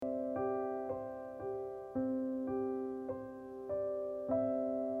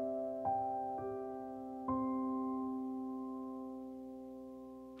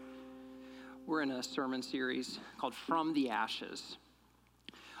we're in a sermon series called From the Ashes,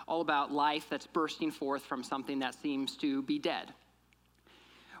 all about life that's bursting forth from something that seems to be dead.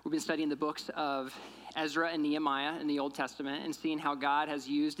 We've been studying the books of Ezra and Nehemiah in the Old Testament and seeing how God has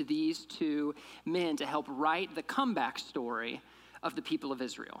used these two men to help write the comeback story of the people of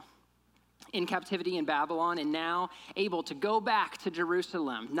Israel. In captivity in Babylon and now able to go back to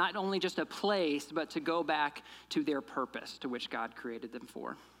Jerusalem, not only just a place, but to go back to their purpose to which God created them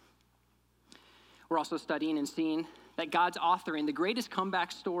for. We're also studying and seeing that God's authoring the greatest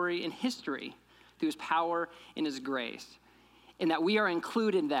comeback story in history through his power and his grace, and that we are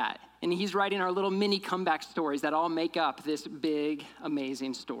included in that. And he's writing our little mini comeback stories that all make up this big,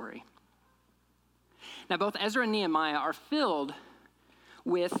 amazing story. Now, both Ezra and Nehemiah are filled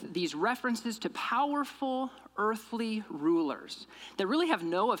with these references to powerful earthly rulers that really have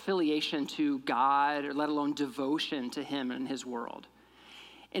no affiliation to God, or let alone devotion to him and his world.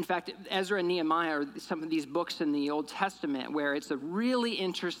 In fact, Ezra and Nehemiah are some of these books in the Old Testament where it's a really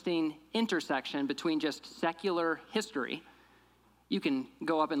interesting intersection between just secular history. You can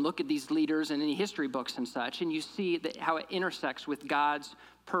go up and look at these leaders in any history books and such, and you see that how it intersects with God's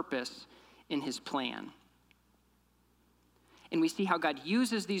purpose in his plan. And we see how God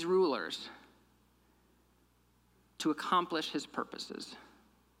uses these rulers to accomplish his purposes.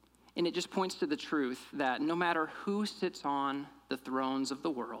 And it just points to the truth that no matter who sits on the thrones of the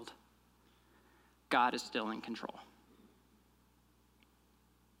world, God is still in control.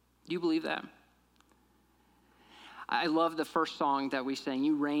 Do you believe that? I love the first song that we sang,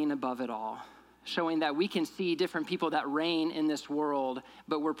 "You Reign Above It All," showing that we can see different people that reign in this world,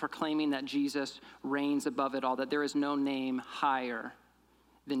 but we're proclaiming that Jesus reigns above it all, that there is no name higher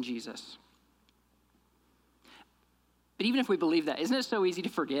than Jesus. But even if we believe that, isn't it so easy to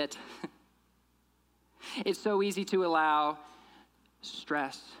forget? It's so easy to allow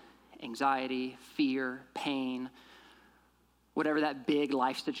stress, anxiety, fear, pain, whatever that big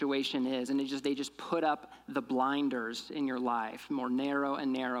life situation is, and they just put up the blinders in your life, more narrow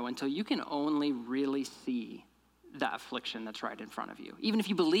and narrow, until you can only really see that affliction that's right in front of you. Even if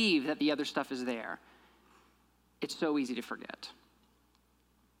you believe that the other stuff is there, it's so easy to forget.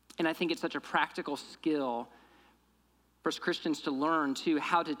 And I think it's such a practical skill for us Christians to learn, too,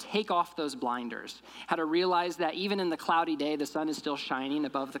 how to take off those blinders, how to realize that even in the cloudy day, the sun is still shining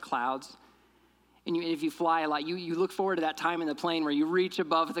above the clouds. And if you fly a lot, you look forward to that time in the plane where you reach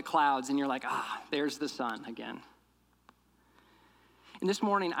above the clouds and you're like, there's the sun again. And this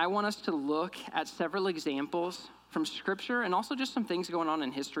morning, I want us to look at several examples from Scripture and also just some things going on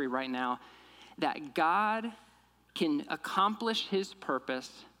in history right now that God can accomplish his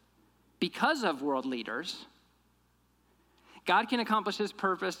purpose because of world leaders. God can accomplish his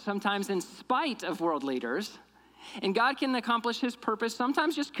purpose sometimes in spite of world leaders. And God can accomplish his purpose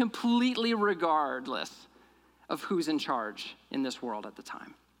sometimes just completely regardless of who's in charge in this world at the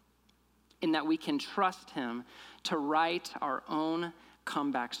time. And that we can trust him to write our own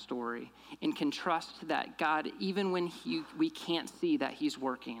comeback story and can trust that God, even when we can't see that he's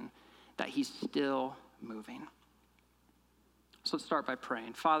working, that he's still moving. So let's start by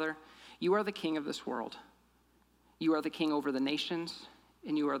praying. Father, you are the king of this world. You are the king over the nations,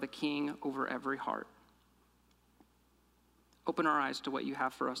 and you are the king over every heart. Open our eyes to what you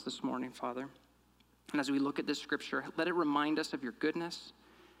have for us this morning, Father. And as we look at this scripture, let it remind us of your goodness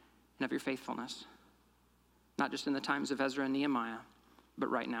and of your faithfulness, not just in the times of Ezra and Nehemiah, but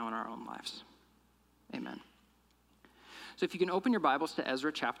right now in our own lives. Amen. So if you can open your Bibles to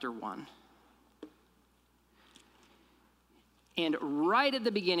Ezra chapter 1. And right at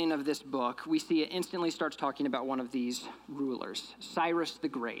the beginning of this book, we see it instantly starts talking about one of these rulers, Cyrus the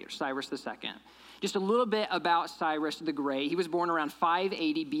Great, or Cyrus the Second. Just a little bit about Cyrus the Great. He was born around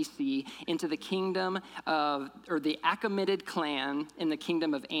 580 BC into the kingdom of, or the Achaemenid clan in the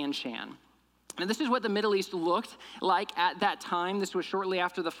kingdom of Anshan. And this is what the Middle East looked like at that time. This was shortly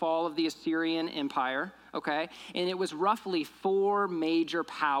after the fall of the Assyrian Empire, okay? And it was roughly four major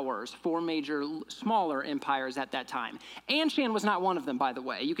smaller empires at that time. Anshan was not one of them, by the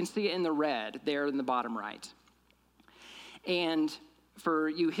way. You can see it in the red there in the bottom right. And for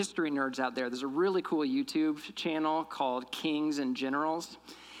you history nerds out there, there's a really cool YouTube channel called Kings and Generals.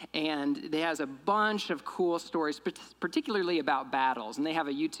 And it has a bunch of cool stories, particularly about battles. And they have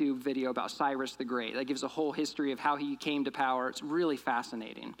a YouTube video about Cyrus the Great that gives a whole history of how he came to power. It's really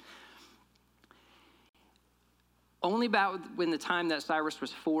fascinating. Only about when the time that Cyrus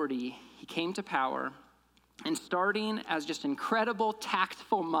was 40, he came to power. And starting as just incredible,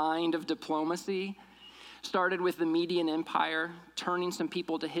 tactful mind of diplomacy, started with the Median Empire, turning some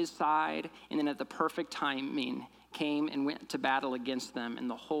people to his side, and then at the perfect timing, came and went to battle against them, and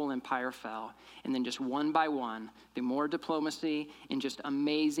the whole empire fell. And then just one by one, through more diplomacy and just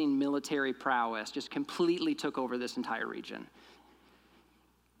amazing military prowess, just completely took over this entire region.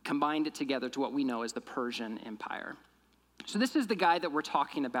 Combined it together to what we know as the Persian Empire. So this is the guy that we're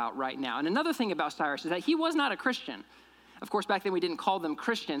talking about right now. And another thing about Cyrus is that he was not a Christian. Of course, back then we didn't call them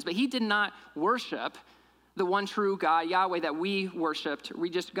Christians, but he did not worship the one true God, Yahweh, that we worshiped, we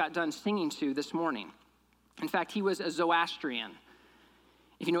just got done singing to this morning. In fact, he was a Zoroastrian.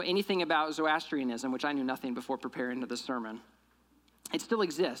 If you know anything about Zoroastrianism, which I knew nothing before preparing for this sermon, it still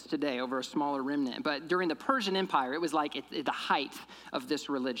exists today over a smaller remnant. But during the Persian Empire, it was like at the height of this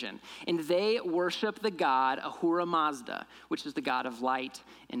religion. And they worship the god Ahura Mazda, which is the god of light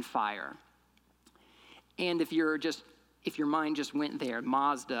and fire. And if your mind just went there,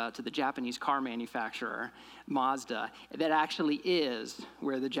 Mazda, to the Japanese car manufacturer, Mazda, that actually is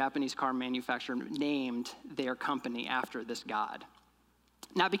where the Japanese car manufacturer named their company after this god.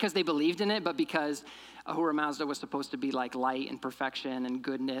 Not because they believed in it, but because Ahura Mazda was supposed to be like light and perfection and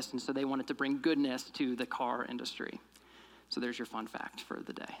goodness, and so they wanted to bring goodness to the car industry. So there's your fun fact for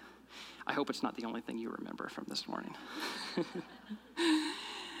the day. I hope it's not the only thing you remember from this morning.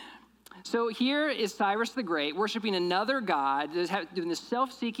 So here is Cyrus the Great worshiping another god, doing this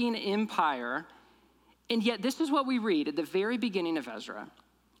self-seeking empire, and yet this is what we read at the very beginning of Ezra.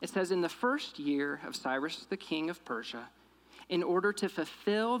 It says, in the first year of Cyrus the king of Persia, in order to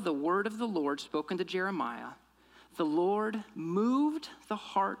fulfill the word of the Lord spoken to Jeremiah, the Lord moved the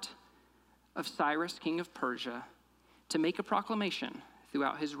heart of Cyrus king of Persia to make a proclamation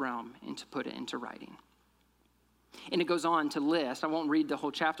throughout his realm and to put it into writing. And it goes on to list, I won't read the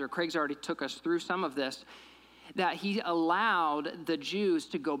whole chapter, Craig's already took us through some of this, that he allowed the Jews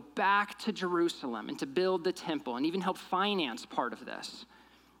to go back to Jerusalem and to build the temple and even help finance part of this.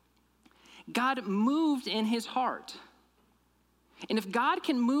 God moved in his heart. And if God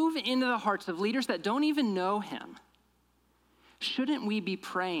can move into the hearts of leaders that don't even know him, shouldn't we be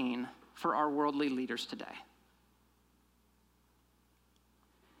praying for our worldly leaders today?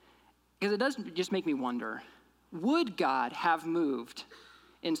 Because it does just make me wonder, would God have moved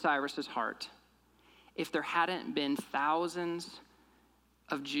in Cyrus's heart if there hadn't been thousands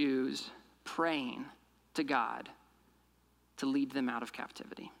of Jews praying to God to lead them out of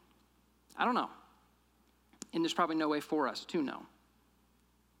captivity? I don't know. And there's probably no way for us to know.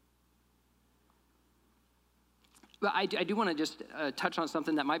 But I do want to just touch on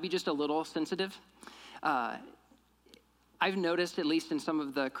something that might be just a little sensitive. I've noticed, at least in some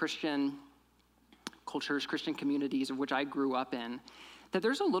of the Christian cultures, Christian communities of which I grew up in, that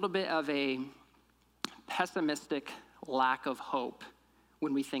there's a little bit of a pessimistic lack of hope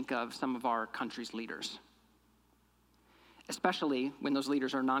when we think of some of our country's leaders, especially when those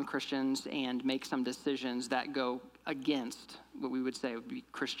leaders are non-Christians and make some decisions that go against what we would say would be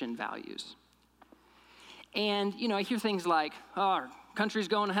Christian values. And, I hear things like, oh, our country's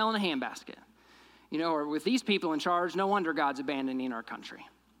going to hell in a handbasket. Or with these people in charge, no wonder God's abandoning our country.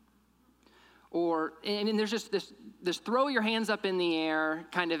 And there's just this throw your hands up in the air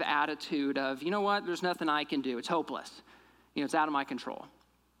kind of attitude of, you know what, there's nothing I can do. It's hopeless. It's out of my control.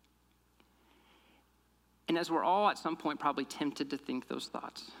 And as we're all at some point probably tempted to think those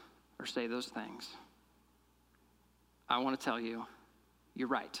thoughts or say those things, I want to tell you, you're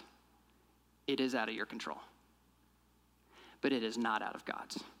right. It is out of your control. But it is not out of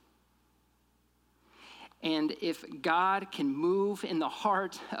God's. And if God can move in the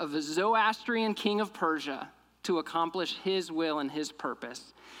heart of a Zoroastrian king of Persia to accomplish his will and his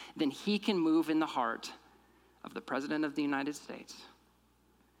purpose, then he can move in the heart of the President of the United States.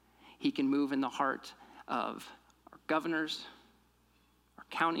 He can move in the heart of our governors, our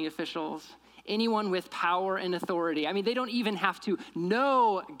county officials, anyone with power and authority. I mean, they don't even have to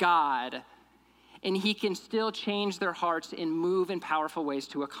know God, and he can still change their hearts and move in powerful ways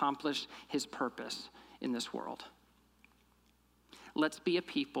to accomplish his purpose in this world. Let's be a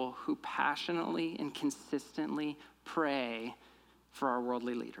people who passionately and consistently pray for our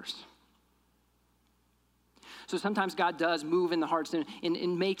worldly leaders. So sometimes God does move in the hearts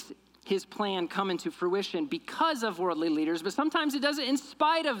and makes his plan come into fruition because of worldly leaders, but sometimes it does it in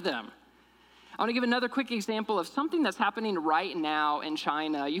spite of them. I want to give another quick example of something that's happening right now in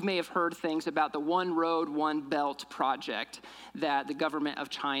China. You may have heard things about the One Road, One Belt project that the government of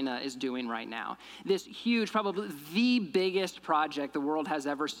China is doing right now. This huge, probably the biggest project the world has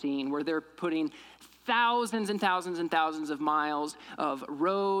ever seen, where they're putting thousands and thousands and thousands of miles of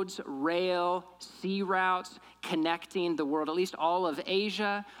roads, rail, sea routes connecting the world, at least all of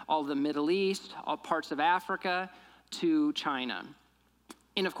Asia, all of the Middle East, all parts of Africa to China.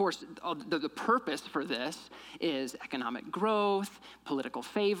 And of course, the purpose for this is economic growth, political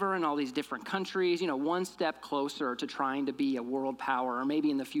favor in all these different countries, one step closer to trying to be a world power, or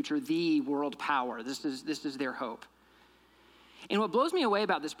maybe in the future, the world power. This is their hope. And what blows me away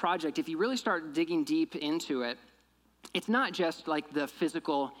about this project, if you really start digging deep into it, it's not just like the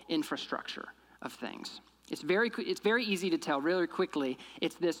physical infrastructure of things. It's very easy to tell really quickly.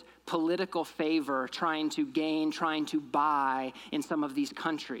 It's this political favor trying to buy in some of these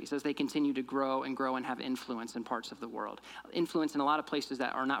countries as they continue to grow and have influence in parts of the world. Influence in a lot of places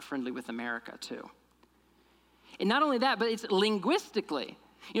that are not friendly with America too. And not only that, but it's linguistically.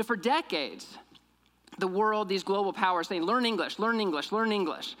 For decades, the world, these global powers saying, learn English, learn English, learn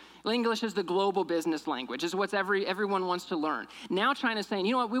English. English is the global business language. It's what everyone wants to learn. Now China's saying,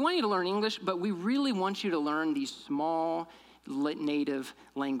 you know what, we want you to learn English, but we really want you to learn these small native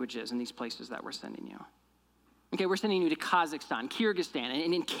languages in these places that we're sending you. Okay, we're sending you to Kazakhstan, Kyrgyzstan,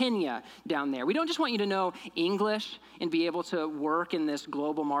 and in Kenya down there. We don't just want you to know English and be able to work in this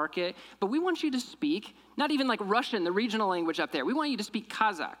global market, but we want you to speak, not even like Russian, the regional language up there. We want you to speak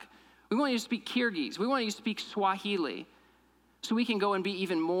Kazakh. We want you to speak Kyrgyz. We want you to speak Swahili so we can go and be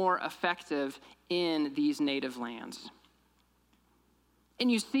even more effective in these native lands.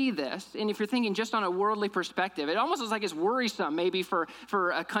 And you see this, and if you're thinking just on a worldly perspective, it almost looks like it's worrisome maybe for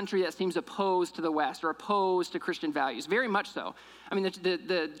a country that seems opposed to the West or opposed to Christian values. Very much so. I mean,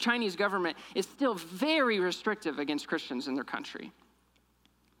 the Chinese government is still very restrictive against Christians in their country.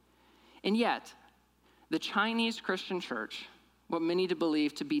 And yet, the Chinese Christian church, what many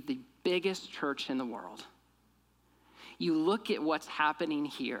believe to be the biggest church in the world. You look at what's happening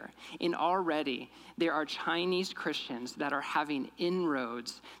here, and already there are Chinese Christians that are having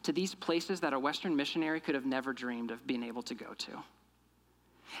inroads to these places that a Western missionary could have never dreamed of being able to go to.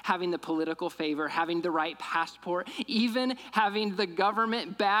 Having the political favor, having the right passport, even having the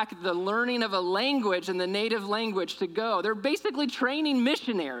government back the learning of a language and the native language to go. They're basically training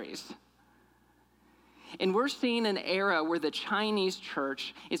missionaries. And we're seeing an era where the Chinese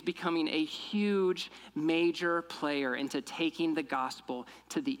church is becoming a huge, major player into taking the gospel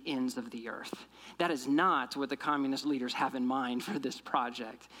to the ends of the earth. That is not what the communist leaders have in mind for this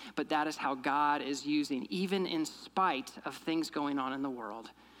project, but that is how God is using, even in spite of things going on in the world,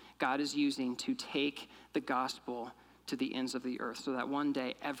 God is using to take the gospel to the ends of the earth so that one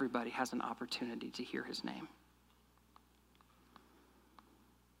day everybody has an opportunity to hear his name.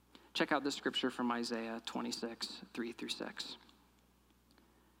 Check out the scripture from Isaiah 26, 3-6.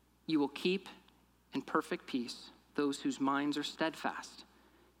 You will keep in perfect peace those whose minds are steadfast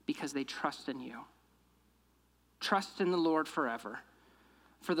because they trust in you. Trust in the Lord forever.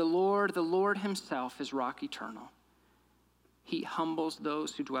 For the Lord himself is rock eternal. He humbles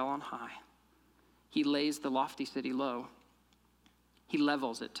those who dwell on high. He lays the lofty city low. He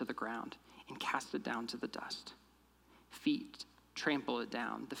levels it to the ground and casts it down to the dust. Feet trample it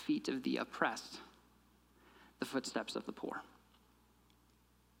down, the feet of the oppressed, the footsteps of the poor.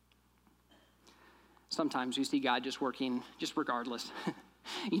 Sometimes we see God just working, just regardless,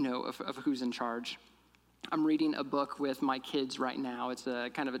 of who's in charge. I'm reading a book with my kids right now. It's a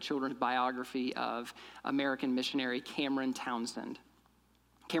kind of a children's biography of American missionary Cameron Townsend.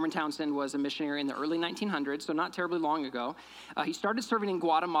 Cameron Townsend was a missionary in the early 1900s, so not terribly long ago. He started serving in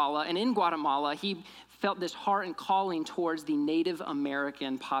Guatemala, and in Guatemala, he felt this heart and calling towards the Native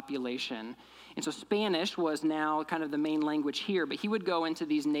American population. And so Spanish was now kind of the main language here, but he would go into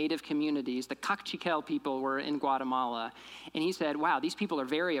these native communities. The Kaqchikel people were in Guatemala, and he said, wow, these people are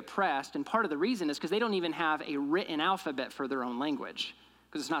very oppressed, and part of the reason is because they don't even have a written alphabet for their own language,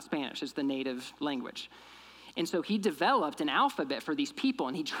 because it's not Spanish, it's the native language. And so he developed an alphabet for these people,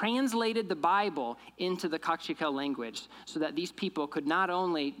 and he translated the Bible into the Kaqchikel language so that these people could not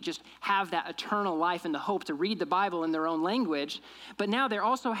only just have that eternal life and the hope to read the Bible in their own language, but now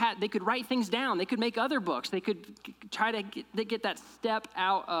they could write things down. They could make other books. They could try to get that step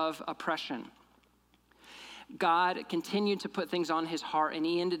out of oppression. God continued to put things on his heart, and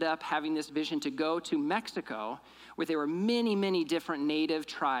he ended up having this vision to go to Mexico, where there were many, many different native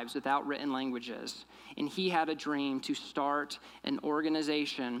tribes without written languages. And he had a dream to start an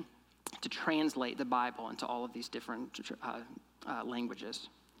organization to translate the Bible into all of these different languages.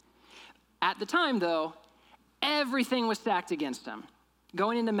 At the time, though, everything was stacked against him.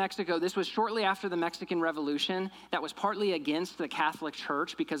 Going into Mexico, this was shortly after the Mexican Revolution that was partly against the Catholic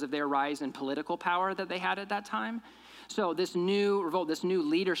Church because of their rise in political power that they had at that time. So this new revolt, this new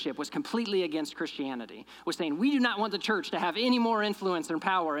leadership was completely against Christianity, was saying, we do not want the church to have any more influence or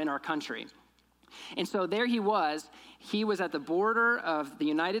power in our country. And so there he was at the border of the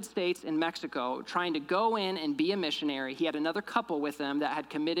United States and Mexico trying to go in and be a missionary. He had another couple with him that had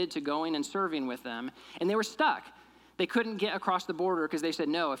committed to going and serving with them, and they were stuck. They couldn't get across the border because they said,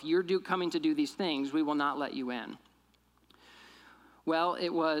 no, if you're coming to do these things, we will not let you in. Well, it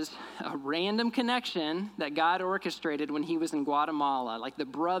was a random connection that God orchestrated when he was in Guatemala. Like the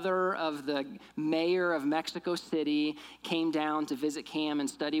brother of the mayor of Mexico City came down to visit Cam and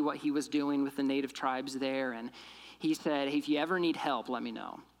study what he was doing with the native tribes there. And he said, hey, if you ever need help, let me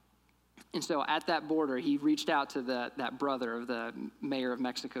know. And so at that border, he reached out to that brother of the mayor of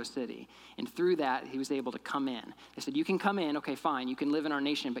Mexico City. And through that, he was able to come in. They said, you can come in, okay, fine, you can live in our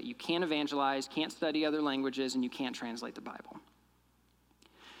nation, but you can't evangelize, can't study other languages, and you can't translate the Bible.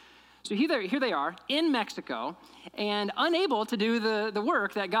 So here they are in Mexico and unable to do the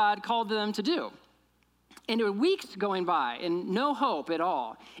work that God called them to do. And there were weeks going by and no hope at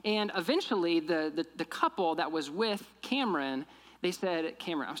all. And eventually the couple that was with Cameron, they said,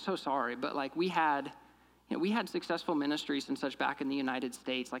 Cameron, I'm so sorry, but like we had successful ministries and such back in the United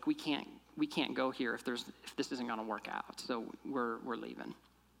States. Like we can't go here if this isn't going to work out. So we're leaving.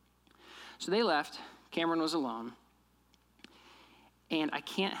 So they left. Cameron was alone. And I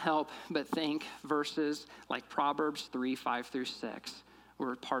can't help but think verses like Proverbs 3, 5 through 6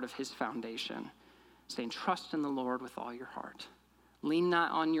 were part of his foundation, saying, trust in the Lord with all your heart. Lean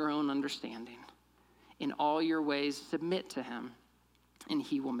not on your own understanding. In all your ways, submit to him, and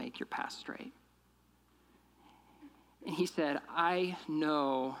he will make your path straight. And he said, I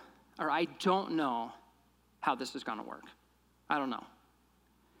don't know how this is going to work. I don't know.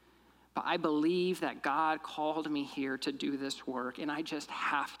 But I believe that God called me here to do this work, and I just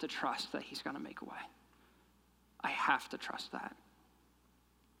have to trust that he's going to make a way. I have to trust that.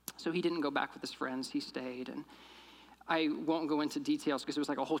 So he didn't go back with his friends. He stayed, and I won't go into details because it was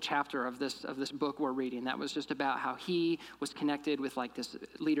like a whole chapter of this book we're reading that was just about how he was connected with like this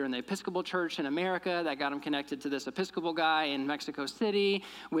leader in the Episcopal Church in America that got him connected to this Episcopal guy in Mexico City,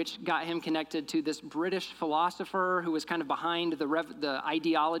 which got him connected to this British philosopher who was kind of behind the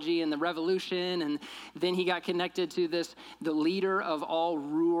ideology and the revolution. And then he got connected to the leader of all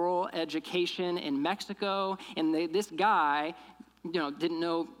rural education in Mexico. And this guy, didn't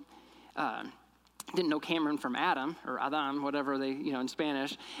know Cameron from Adam, or Adam, whatever they, in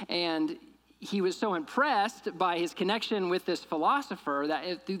Spanish. And he was so impressed by his connection with this philosopher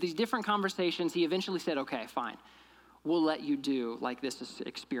that through these different conversations, he eventually said, okay, fine. We'll let you do like this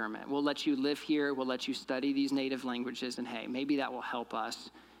experiment. We'll let you live here. We'll let you study these native languages. And hey, maybe that will help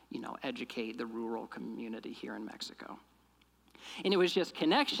us, educate the rural community here in Mexico. And it was just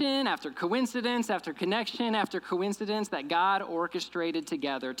connection after coincidence after connection after coincidence that God orchestrated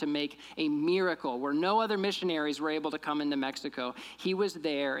together to make a miracle where no other missionaries were able to come into Mexico. He was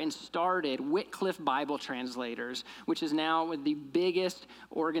there and started Wycliffe Bible Translators, which is now the biggest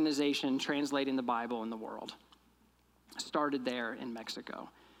organization translating the Bible in the world. Started there in Mexico.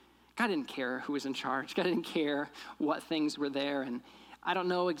 God didn't care who was in charge. God didn't care what things were there. And I don't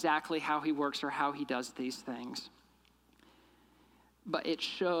know exactly how he works or how he does these things. But it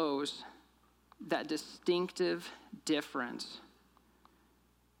shows that distinctive difference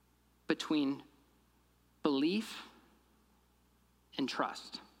between belief and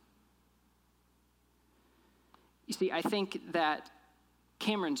trust. You see, I think that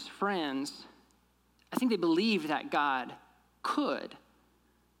Cameron's friends, I think they believed that God could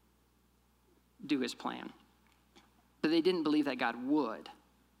do his plan, but they didn't believe that God would.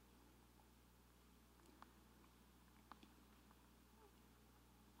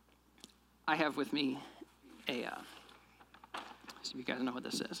 I have with me see if you guys know what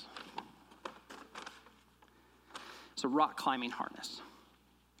this is. It's a rock climbing harness.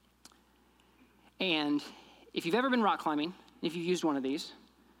 And if you've ever been rock climbing, if you've used one of these,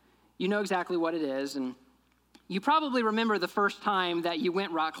 you know exactly what it is. And you probably remember the first time that you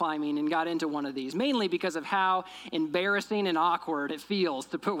went rock climbing and got into one of these, mainly because of how embarrassing and awkward it feels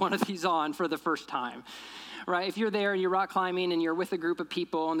to put one of these on for the first time. Right? If you're there and you're rock climbing and you're with a group of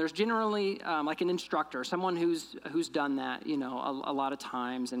people and there's generally like an instructor, someone who's done that, a lot of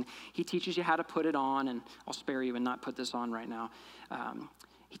times, and he teaches you how to put it on, and I'll spare you and not put this on right now.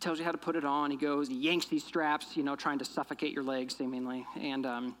 He tells you how to put it on. He yanks these straps, trying to suffocate your legs seemingly.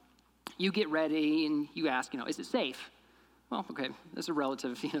 And you get ready and you ask, is it safe? Well, okay, that's a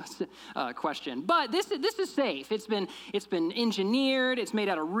relative, question. But this is safe. It's been engineered. It's made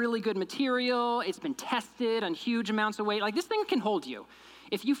out of really good material. It's been tested on huge amounts of weight. Like this thing can hold you.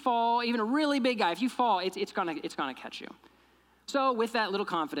 If you fall, even a really big guy, if you fall, it's gonna catch you. So with that little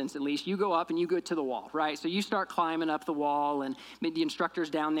confidence, at least, you go up and you go to the wall, right? So you start climbing up the wall, and the instructor's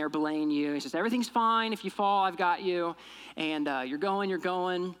down there belaying you. He says, everything's fine. If you fall, I've got you. And you're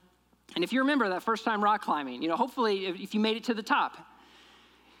going. And if you remember that first time rock climbing, hopefully if you made it to the top,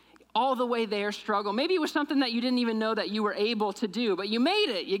 all the way there, struggle. Maybe it was something that you didn't even know that you were able to do, but you made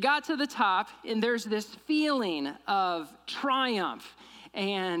it. You got to the top, and there's this feeling of triumph.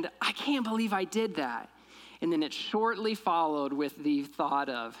 And I can't believe I did that. And then it shortly followed with the thought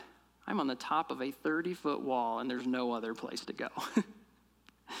of, I'm on the top of a 30-foot wall, and there's no other place to go.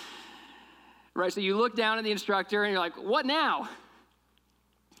 Right, so you look down at the instructor, and you're like, what now? And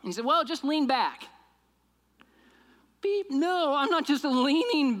he said, well, just lean back. Beep, no, I'm not just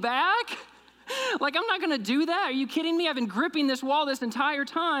leaning back. Like, I'm not going to do that. Are you kidding me? I've been gripping this wall this entire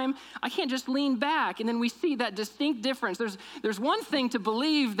time. I can't just lean back. And then we see that distinct difference. There's one thing to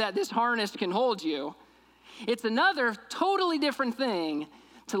believe that this harness can hold you. It's another totally different thing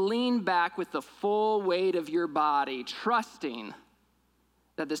to lean back with the full weight of your body, trusting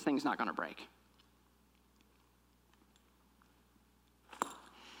that this thing's not going to break.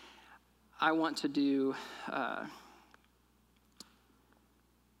 I want to do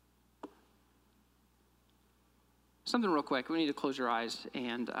something real quick. We need to close your eyes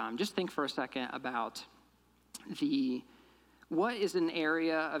and just think for a second about what is an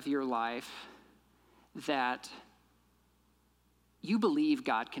area of your life that you believe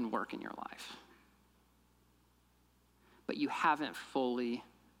God can work in your life, but you haven't fully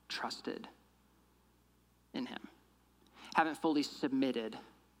trusted in him, haven't fully submitted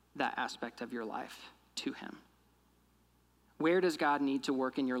that aspect of your life to him. Where does God need to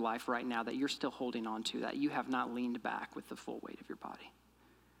work in your life right now that you're still holding on to, that you have not leaned back with the full weight of your body?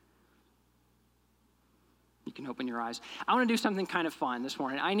 You can open your eyes. I want to do something kind of fun this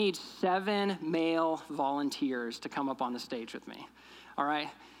morning. I need 7 male volunteers to come up on the stage with me. All right?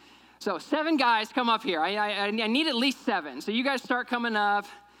 So 7 guys come up here. I need at least 7. So you guys start coming up.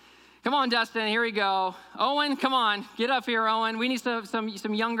 Come on, Dustin. Here we go. Owen, come on. Get up here, Owen. We need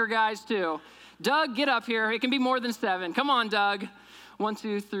some younger guys, too. Doug, get up here. It can be more than 7. Come on, Doug. 1,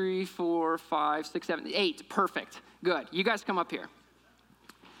 2, 3, 4, 5, 6, 7, 8. Perfect. Good. You guys come up here.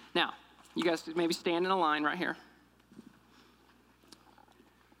 Now, you guys maybe stand in a line right here.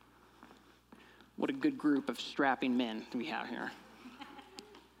 What a good group of strapping men we have here.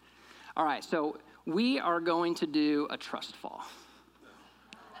 All right, so we are going to do a trust fall.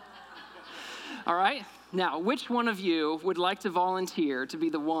 All right? Now, which one of you would like to volunteer to be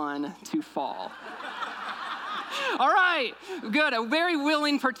the one to fall? All right, good. A very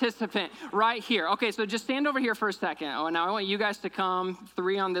willing participant right here. Okay, so just stand over here for a second. Oh, now I want you guys to come.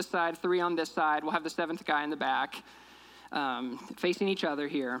 3 on this side, 3 on this side. We'll have the 7th guy in the back, facing each other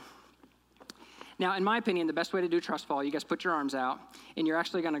here. Now, in my opinion, the best way to do a trust fall, you guys put your arms out, and you're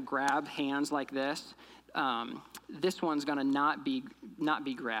actually going to grab hands like this. This one's going to not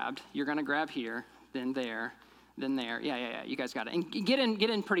be grabbed. You're going to grab here, then there, then there. Yeah. You guys got it. And get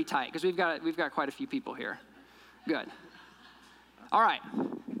in pretty tight because we've got quite a few people here. Good. All right.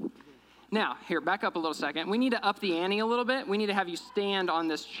 Now, here, back up a little second. We need to up the ante a little bit. We need to have you stand on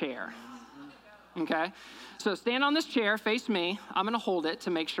this chair. Okay? So stand on this chair, face me. I'm going to hold it to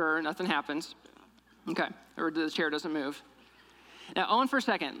make sure nothing happens. Okay? Or the chair doesn't move. Now, Owen, for a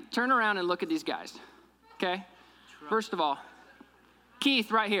second, turn around and look at these guys. Okay? First of all, Keith,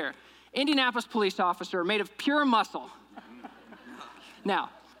 right here. Indianapolis police officer made of pure muscle.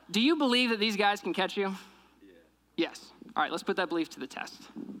 Now, do you believe that these guys can catch you? Yes. All right, let's put that belief to the test.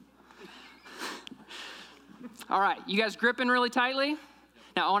 All right, you guys gripping really tightly?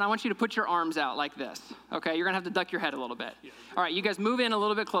 Now, Owen, I want you to put your arms out like this. Okay, you're going to have to duck your head a little bit. All right, you guys move in a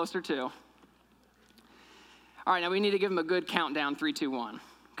little bit closer, too. All right, now we need to give them a good countdown, 3, 2, 1.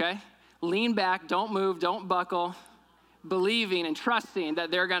 Okay? Lean back, don't move, don't buckle, believing and trusting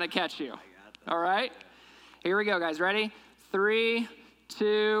that they're going to catch you. All right? Here we go, guys. Ready? 3,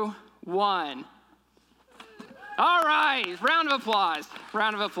 2, 1. All right, round of applause.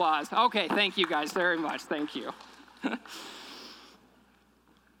 Round of applause. Okay, thank you guys very much. Thank you.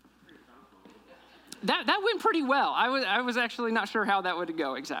 That went pretty well. I was actually not sure how that would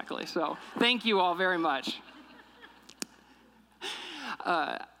go exactly. So thank you all very much.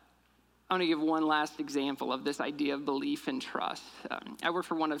 I want to give one last example of this idea of belief and trust. I work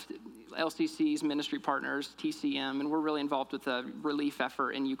for one of LCC's ministry partners, TCM, and we're really involved with a relief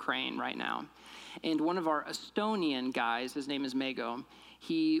effort in Ukraine right now. And one of our Estonian guys, his name is Mego,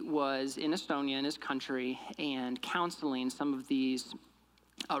 he was in Estonia, in his country, and counseling some of these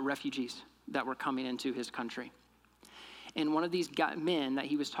refugees that were coming into his country. And one of these men that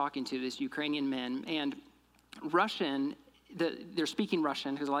he was talking to, this Ukrainian men, and Russian they're speaking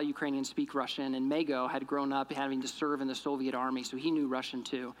Russian because a lot of Ukrainians speak Russian, and Mago had grown up having to serve in the Soviet army, so he knew Russian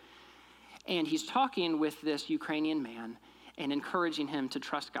too. And he's talking with this Ukrainian man and encouraging him to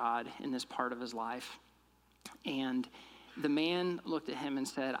trust God in this part of his life. And the man looked at him and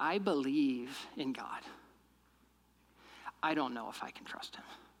said, I believe in God. I don't know if I can trust him.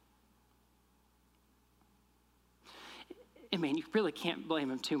 And man, you really can't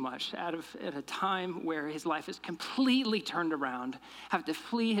blame him too much. At a time where his life is completely turned around, have to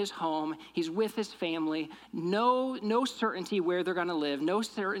flee his home, he's with his family, no certainty where they're gonna live, no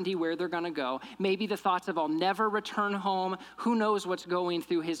certainty where they're gonna go. Maybe the thoughts of I'll never return home, who knows what's going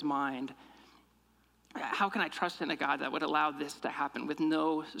through his mind. How can I trust in a God that would allow this to happen with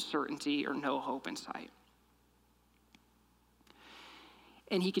no certainty or no hope in sight?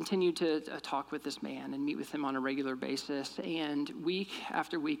 And he continued to talk with this man and meet with him on a regular basis. And week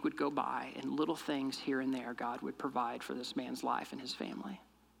after week would go by, and little things here and there God would provide for this man's life and his family.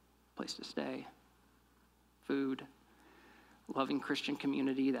 Place to stay, food, loving Christian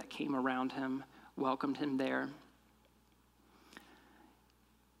community that came around him, welcomed him there.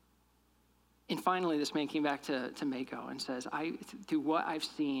 And finally, this man came back to Mako and says, through what I've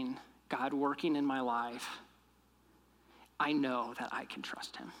seen God working in my life, I know that I can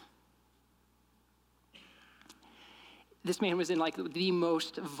trust him. This man was in like the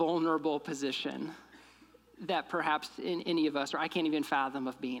most vulnerable position that perhaps in any of us, or I can't even fathom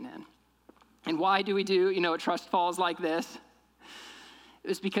of being in. And why do we do, trust falls like this?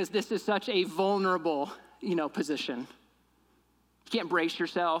 It's because this is such a vulnerable, position. You can't brace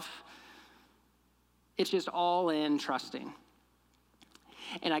yourself. It's just all in trusting.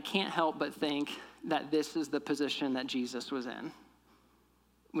 And I can't help but think that this is the position that Jesus was in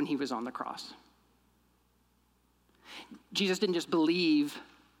when he was on the cross. Jesus didn't just believe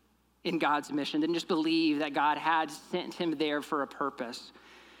in God's mission, didn't just believe that God had sent him there for a purpose,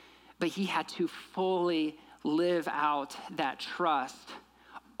 but he had to fully live out that trust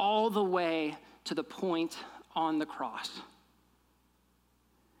all the way to the point on the cross.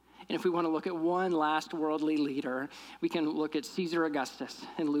 And if we want to look at one last worldly leader, we can look at Caesar Augustus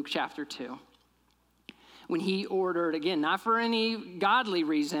in Luke chapter 2. When he ordered, again, not for any godly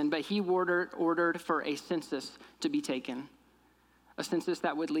reason, but he ordered for a census to be taken. A census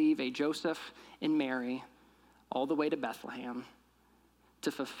that would leave a Joseph and Mary all the way to Bethlehem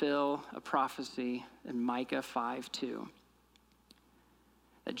to fulfill a prophecy in Micah 5:2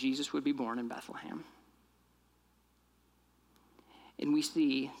 that Jesus would be born in Bethlehem. And we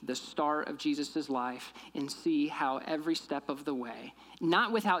see the start of Jesus' life and see how every step of the way,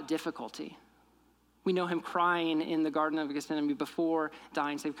 not without difficulty. We know him crying in the Garden of Gethsemane before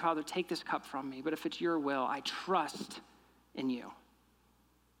dying, saying, Father, take this cup from me, but if it's your will, I trust in you.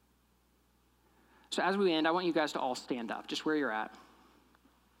 So as we end, I want you guys to all stand up, just where you're at.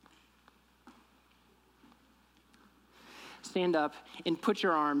 Stand up and put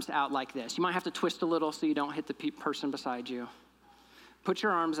your arms out like this. You might have to twist a little so you don't hit the person beside you. Put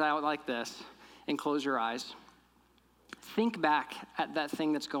your arms out like this and close your eyes. Think back at that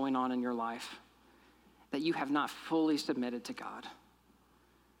thing that's going on in your life that you have not fully submitted to God.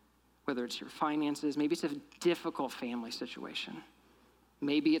 Whether it's your finances, maybe it's a difficult family situation.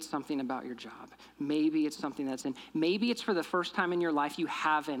 Maybe it's something about your job. Maybe it's something maybe it's for the first time in your life you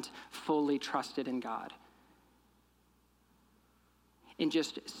haven't fully trusted in God. And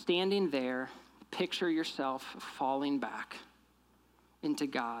just standing there, picture yourself falling back into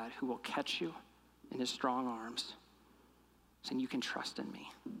God who will catch you in his strong arms, saying, you can trust in me.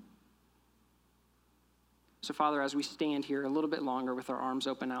 So Father, as we stand here a little bit longer with our arms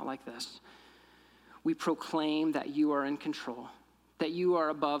open out like this, we proclaim that you are in control, that you are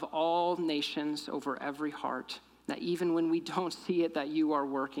above all nations over every heart, that even when we don't see it, that you are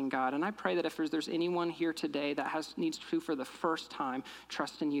working, God. And I pray that if there's anyone here today that needs to, for the first time,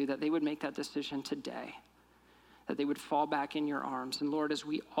 trust in you, that they would make that decision today, that they would fall back in your arms. And Lord, as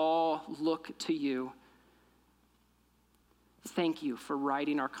we all look to you, thank you for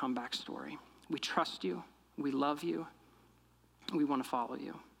writing our comeback story. We trust you. We love you. We want to follow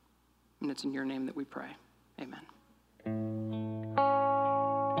you. And it's in your name that we pray. Amen.